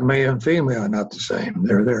 Just like male and female are not the same.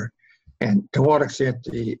 They're there. And to what extent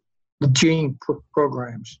the gene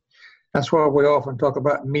programs. That's why we often talk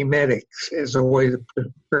about mimetics as a way to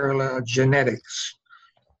parallel genetics.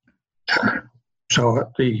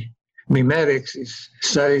 So the mimetics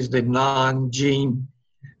studies the non-gene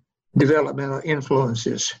developmental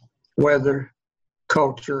influences, weather,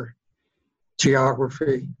 culture,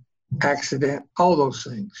 geography, accident, all those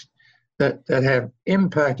things that have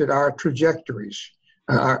impacted our trajectories,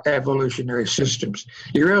 our evolutionary systems.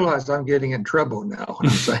 You realize I'm getting in trouble now when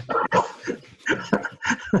I'm saying,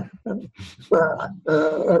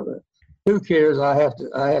 who cares? I have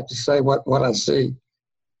to say what I see.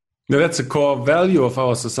 No, that's a core value of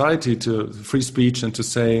our society, to free speech and to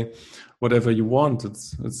say whatever you want.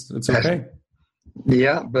 It's okay.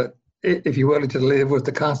 Yeah, but if you're willing to live with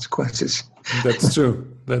the consequences. That's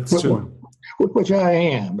true. That's true. Which I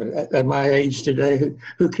am, but at my age today,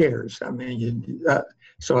 who cares? I mean,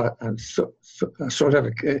 so I sort of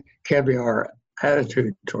a caviar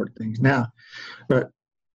attitude toward things now. But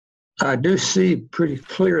I do see pretty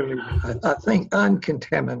clearly, I think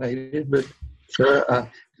uncontaminated, but sure,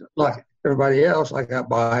 like everybody else, I got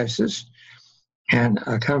biases. And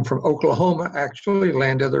I come from Oklahoma, actually,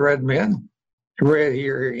 land of the red men, red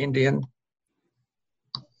here, Indian.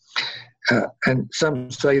 And some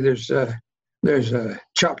say there's a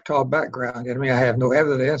Choctaw background in me. I have no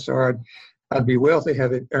evidence, or I'd be wealthy,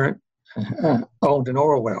 have it owned an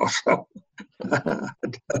oil well.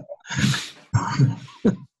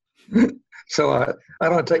 So I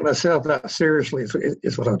don't take myself that seriously.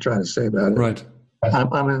 Is what I'm trying to say about it. Right.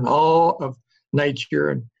 I'm in awe of nature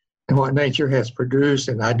and what nature has produced,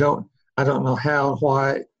 and I don't know how,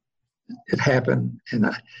 why it happened, and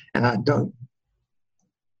I don't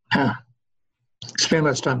spend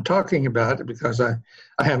much time talking about it because I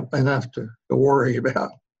have enough to worry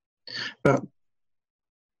about. But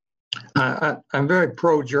I'm very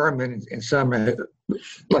pro-German in some,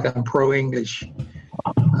 like I'm pro-English,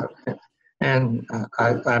 and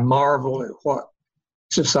I marvel at what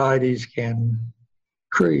societies can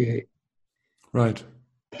create. Right.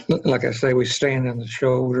 Like I say, we stand on the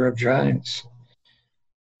shoulder of giants.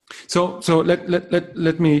 So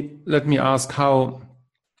let me ask how,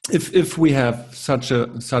 if we have such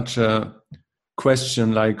a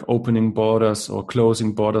question like opening borders or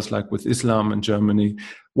closing borders, like with Islam in Germany,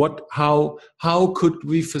 how could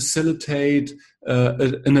we facilitate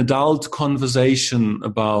an adult conversation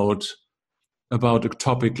about a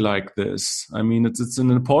topic like this? I mean, it's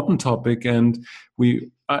an important topic, and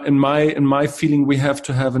we, in my feeling, we have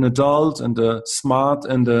to have an adult and a smart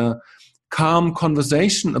and a calm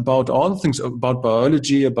conversation about all the things, about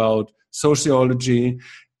biology, about sociology,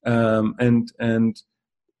 and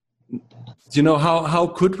you know, how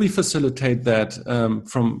could we facilitate that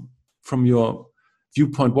from your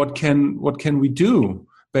viewpoint? What can we do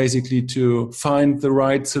basically to find the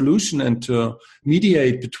right solution and to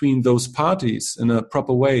mediate between those parties in a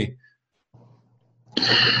proper way?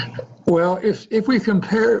 Well, if we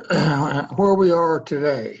compare where we are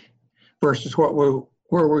today versus where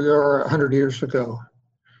we are 100 years ago,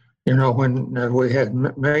 you know, when we had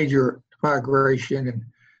major migration and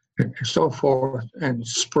so forth and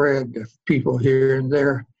spread of people here and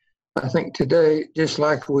there, I think today, just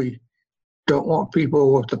like we don't want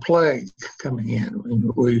people with the plague coming in,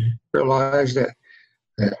 we realize that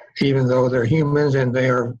even though they're humans and they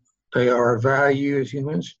are valued as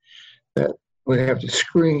humans, that we have to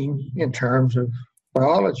screen in terms of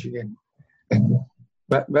biology. And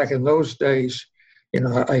back in those days,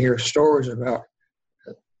 I hear stories about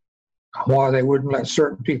why they wouldn't let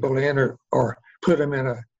certain people in or put them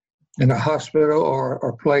in a hospital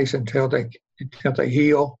or place until they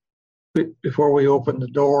heal before we open the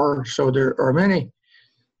door. So there are many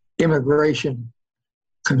immigration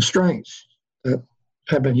constraints that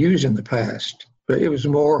have been used in the past, but it was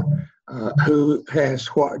more who has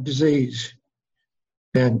what disease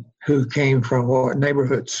and who came from what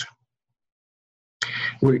neighborhoods.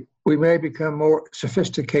 We may become more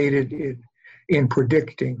sophisticated in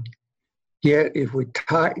predicting, yet if we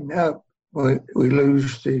tighten up, we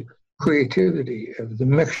lose the creativity of the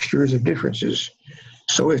mixtures of differences.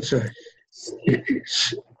 So it's a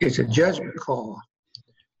judgment call.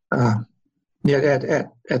 Yet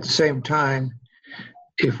at the same time,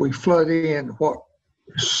 if we flood in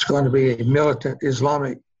what's going to be a militant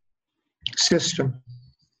Islamic system,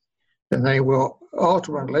 then they will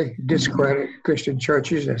ultimately discredit Christian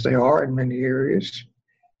churches, as they are in many areas,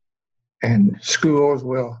 and schools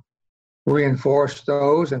will reinforce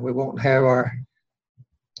those, and we won't have our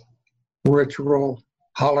ritual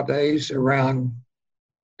holidays around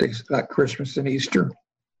things like Christmas and Easter,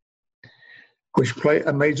 which play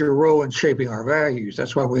a major role in shaping our values.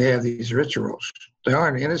 That's why we have these rituals. They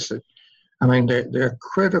aren't innocent. I mean, they're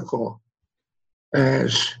critical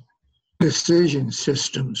as decision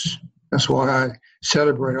systems. That's why I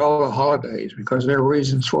celebrate all the holidays, because there are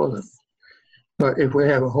reasons for them. But if we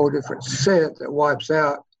have a whole different set that wipes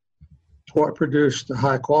out what produced the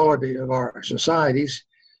high quality of our societies,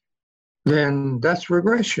 then that's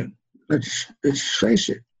regression. Let's face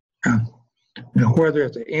it. Whether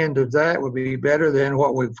at the end of that would be better than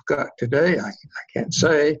what we've got today, I can't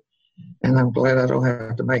say. And I'm glad I don't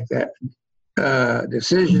have to make that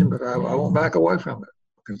decision, but I won't back away from it,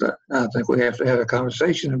 because I think we have to have a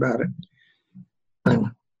conversation about it.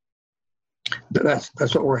 And that's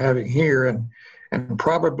what we're having here. And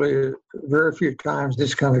probably very few times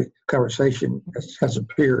this kind of conversation has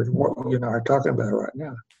appeared, what you and I are talking about right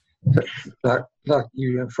now. Like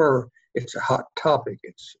you infer, it's a hot topic.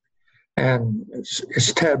 It's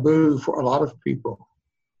taboo for a lot of people.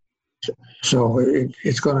 So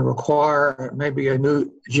it's going to require maybe a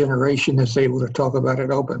new generation that's able to talk about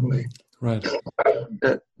it openly. Right.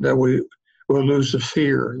 That we will lose the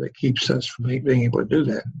fear that keeps us from being able to do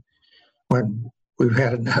that when we've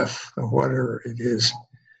had enough of whatever it is.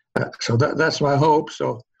 So that's my hope.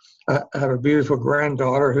 So I have a beautiful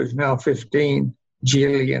granddaughter who's now 15,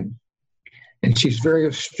 Jillian, and she's very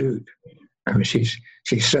astute. I mean, she's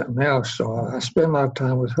something else. So I spend a lot of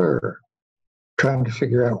time with her, trying to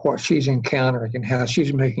figure out what she's encountering and how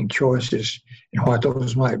she's making choices and what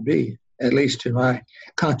those might be, at least to my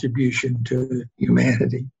contribution to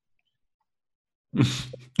humanity.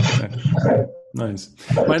 Nice.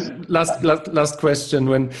 My last question: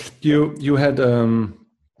 when you had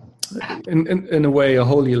in a way a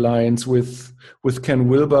holy alliance with Ken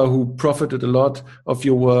Wilber, who profited a lot of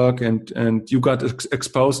your work, and you got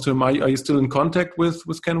exposed to him. Are you still in contact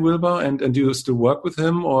with Ken Wilber, and do you still work with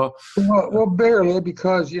him, or? Well, barely,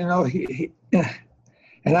 because he and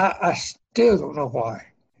I still don't know why.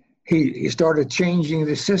 He started changing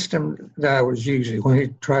the system that I was using when he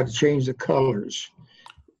tried to change the colors,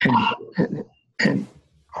 and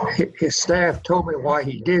his staff told me why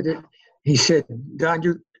he did it. He said, "Don,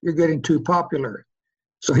 you're getting too popular,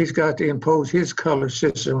 so he's got to impose his color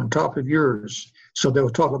system on top of yours, so they'll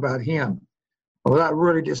talk about him." Well, that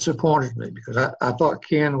really disappointed me, because I thought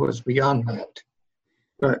Ken was beyond that.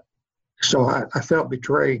 But so I felt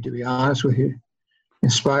betrayed, to be honest with you, in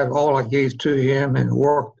spite of all I gave to him and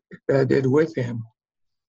work I did with him.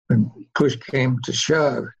 When push came to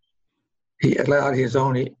shove, he allowed his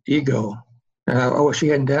own ego. And I wish he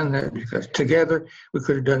hadn't done that, because together we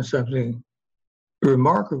could have done something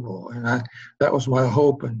remarkable. And that was my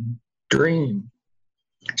hope and dream.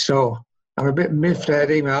 So I'm a bit miffed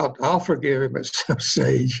at him. I'll forgive him at some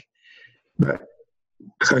stage. But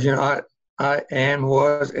because, I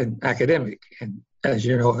was an academic. And as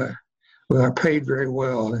you know, we are paid very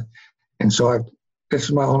well. And so this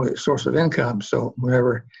is my only source of income. So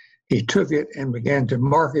whenever he took it and began to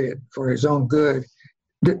market it for his own good,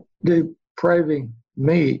 depraving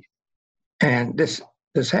me, and this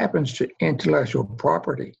happens to intellectual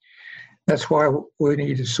property. That's why we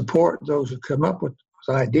need to support those who come up with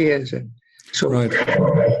ideas, and so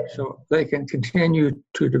they can continue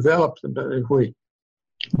to develop them. But if we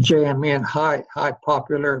jam in high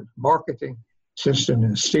popular marketing system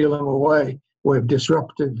and steal them away, we've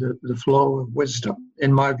disrupted the flow of wisdom,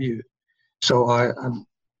 in my view. So I'm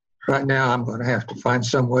right now I'm going to have to find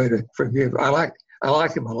some way to forgive. I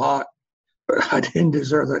like him a lot, but I didn't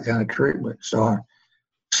deserve that kind of treatment. So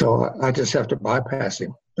So I just have to bypass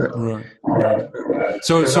him. Right.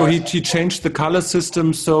 So he changed the color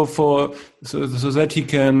system so that he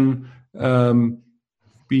can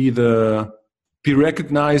be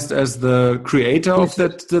recognized as the creator of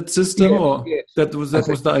that system, or that was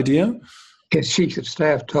the idea. His chief of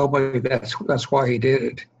staff told me that's why he did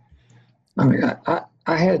it. I mean,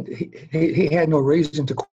 he had no reason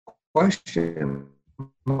to question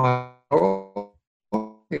my role,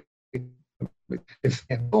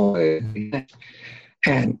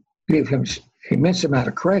 and give him immense amount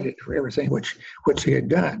of credit for everything which he had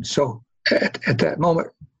done. So at that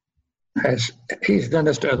moment, as he's done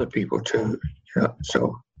this to other people too,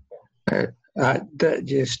 so that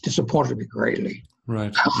just disappointed me greatly.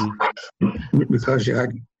 Right. Because I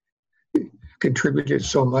contributed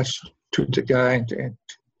so much to the guy, and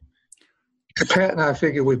Pat and I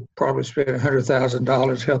figured we probably spent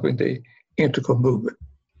 $100,000 helping the integral movement.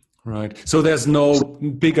 Right. So there's no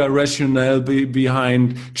bigger rationale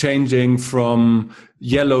behind changing from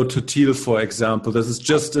yellow to teal, for example. This is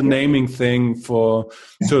just a naming thing for.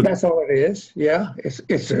 So that's all it is. Yeah,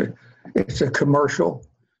 it's a commercial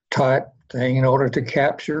type thing in order to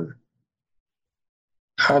capture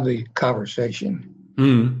the conversation,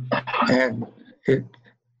 and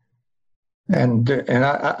I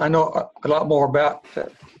know a lot more about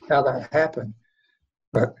how that happened,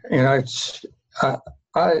 but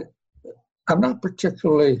I'm not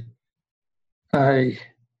particularly the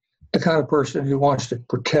kind of person who wants to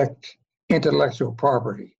protect intellectual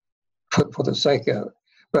property for the sake of it,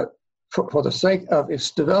 but for the sake of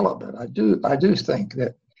its development, I do think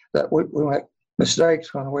that we make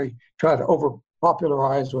mistakes when we try to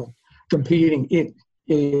overpopularize with competing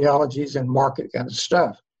ideologies and market kind of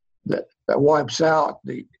stuff that wipes out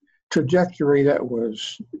the trajectory that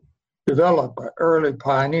was developed by early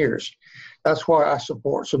pioneers. That's why I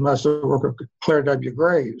support so much the work of Clare W.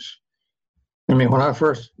 Graves. I mean, when I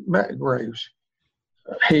first met Graves,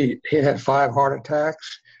 he had 5 heart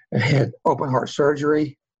attacks, and he had open heart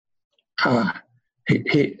surgery.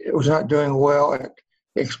 He was not doing well at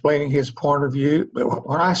explaining his point of view. But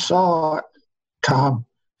when I saw it, Tom,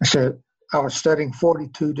 I said, I was studying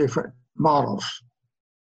 42 different models,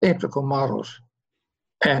 integral models,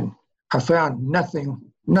 and I found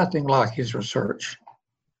nothing like his research.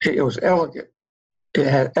 It was elegant. It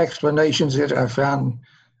had explanations that I found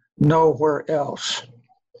nowhere else.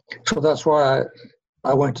 So that's why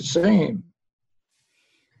I went to see him.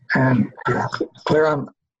 And Claire,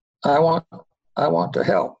 I want to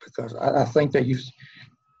help, because I think that you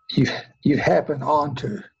happen on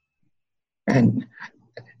to, and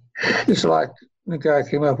it's like the guy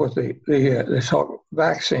came up with this whole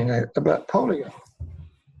vaccine about polio.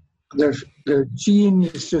 There are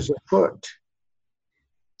geniuses afoot,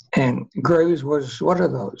 and Graves was one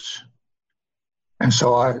of those. And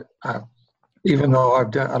so I even though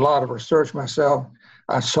I've done a lot of research myself,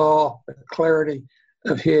 I saw the clarity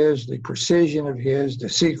of his, the precision of his, the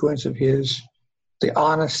sequence of his, the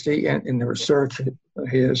honesty in the research of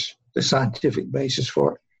his, the scientific basis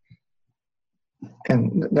for it.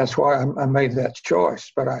 And that's why I made that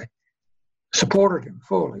choice. But I supported him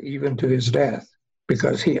fully, even to his death,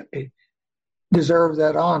 because he deserved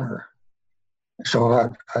that honor.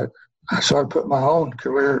 So I sort of put my own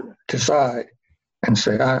career to side and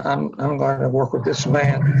say, I'm going to work with this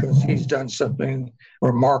man because he's done something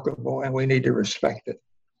remarkable, and we need to respect it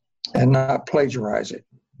and not plagiarize it.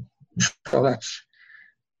 So that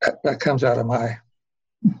comes out of my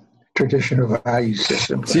traditional value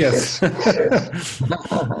system. Yes.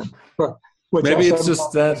 But maybe it's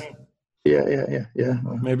just that. Yeah.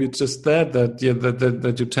 Maybe it's just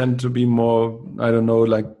that you tend to be more, I don't know,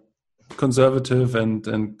 like conservative and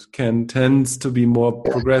tends to be more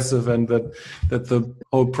progressive, and that the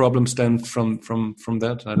whole problem stems from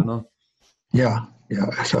that. I don't know. Yeah.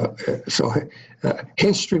 So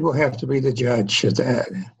history will have to be the judge of that,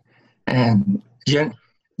 and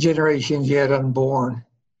generations yet unborn.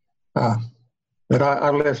 But I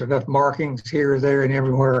left enough markings here, there, and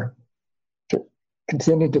everywhere to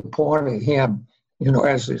continue to point at him,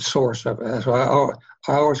 as the source of it. So I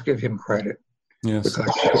always give him credit. Yes.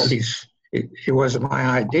 Because it wasn't my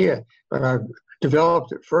idea, but I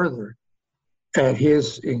developed it further at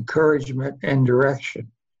his encouragement and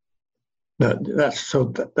direction.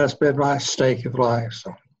 That's been my stake of life.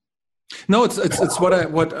 So. No, it's what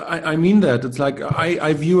I mean. That it's like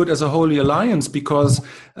I view it as a holy alliance, because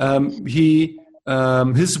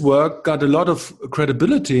his work got a lot of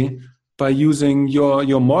credibility by using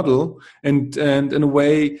your model, and in a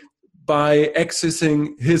way, by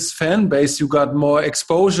accessing his fan base, you got more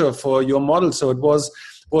exposure for your model. So it was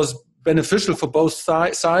beneficial for both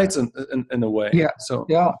sides in a way. Yeah, so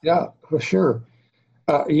yeah, for sure.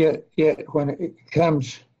 Yet when it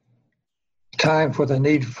comes time for the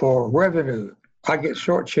need for revenue, I get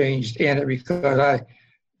shortchanged in it because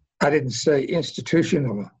I didn't say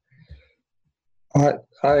institutional.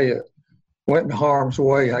 I went in harm's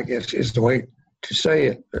way, I guess is the way to say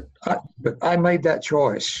it. But I made that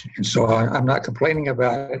choice, and so I'm not complaining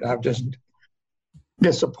about it. I'm just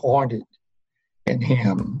disappointed in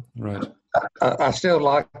him. Right. I still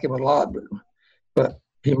like him a lot, but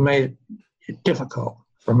he made it difficult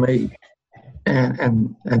for me,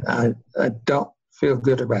 and I don't feel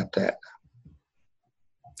good about that.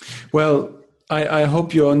 Well, I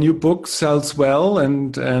hope your new book sells well,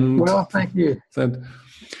 and well, thank you. That,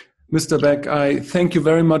 Mr. Beck, I thank you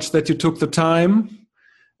very much that you took the time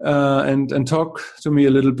and talk to me a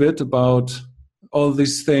little bit about all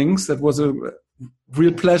these things. That was a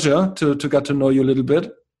real pleasure to get to know you a little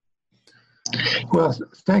bit. Well,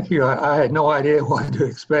 thank you. I had no idea what to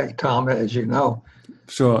expect, Tom, as you know.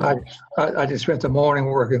 Sure. I just spent the morning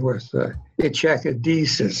working with Itzhak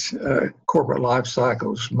Adis's corporate life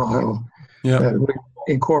cycles model. Yeah. We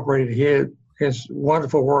incorporated his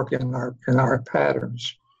wonderful work in our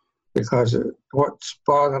patterns, because what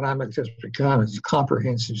Spa Dynamics has become is a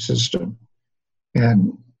comprehensive system,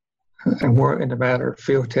 and we're in the matter of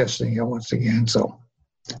field testing it once again. So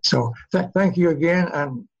thank you again.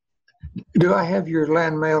 And do I have your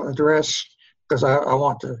land mail address? Because I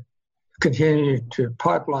want to continue to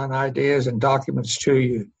pipeline ideas and documents to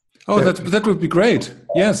you. Oh, that would be great.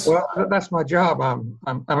 Yes. Well, that's my job. I'm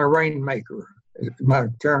a rainmaker. My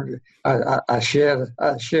term. I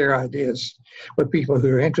share ideas with people who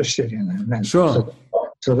are interested in it. Sure.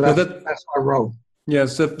 So that's my role.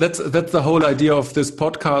 Yes, that's the whole idea of this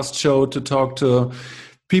podcast show, to talk to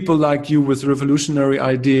people like you with revolutionary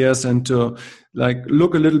ideas, and to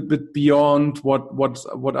look a little bit beyond what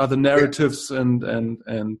are the narratives and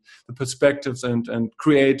the perspectives, and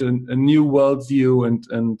create a new worldview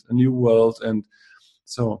and a new world. And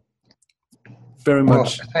so very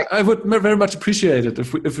much, I would very much appreciate it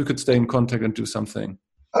if we could stay in contact and do something.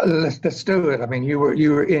 Let's do it. I mean, you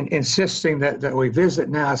were insisting that we visit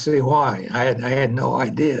now. I see why. I had no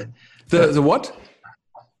idea. The what?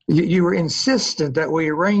 You were insistent that we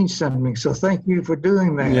arrange something. So thank you for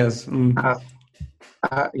doing that. Yes.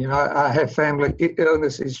 I have family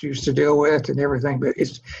illness issues to deal with and everything, but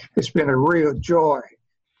it's been a real joy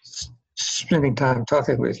spending time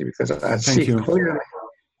talking with you, because I see clearly.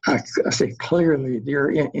 I see clearly your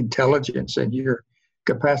intelligence and your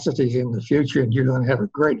capacities in the future, and you're going to have a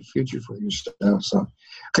great future for yourself. So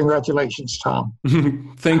congratulations, Tom.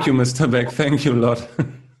 Thank you, Mr. Beck. Thank you a lot.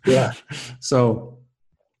 Yeah. So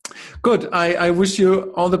good. I wish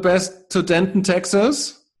you all the best to Denton,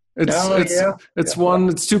 Texas.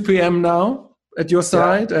 It's 2 p.m. now at your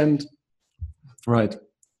side, and right.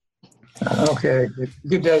 Okay.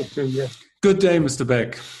 Good day to you. Good day, Mr.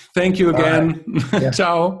 Beck. Thank you again. Right. Yeah.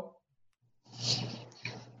 Ciao.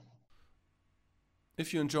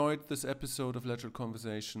 If you enjoyed this episode of Lateral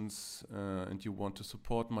Conversations and you want to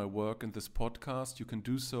support my work in this podcast, you can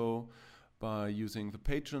do so by using the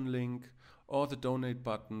Patreon link or the donate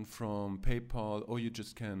button from PayPal, or you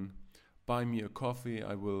just can buy me a coffee.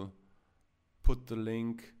 I will put the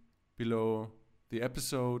link below the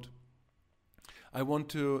episode. I want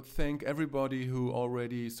to thank everybody who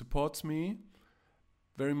already supports me.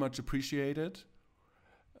 Very much appreciated.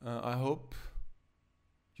 I hope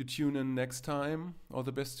you tune in next time. All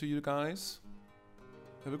the best to you guys.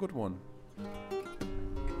 Have a good one.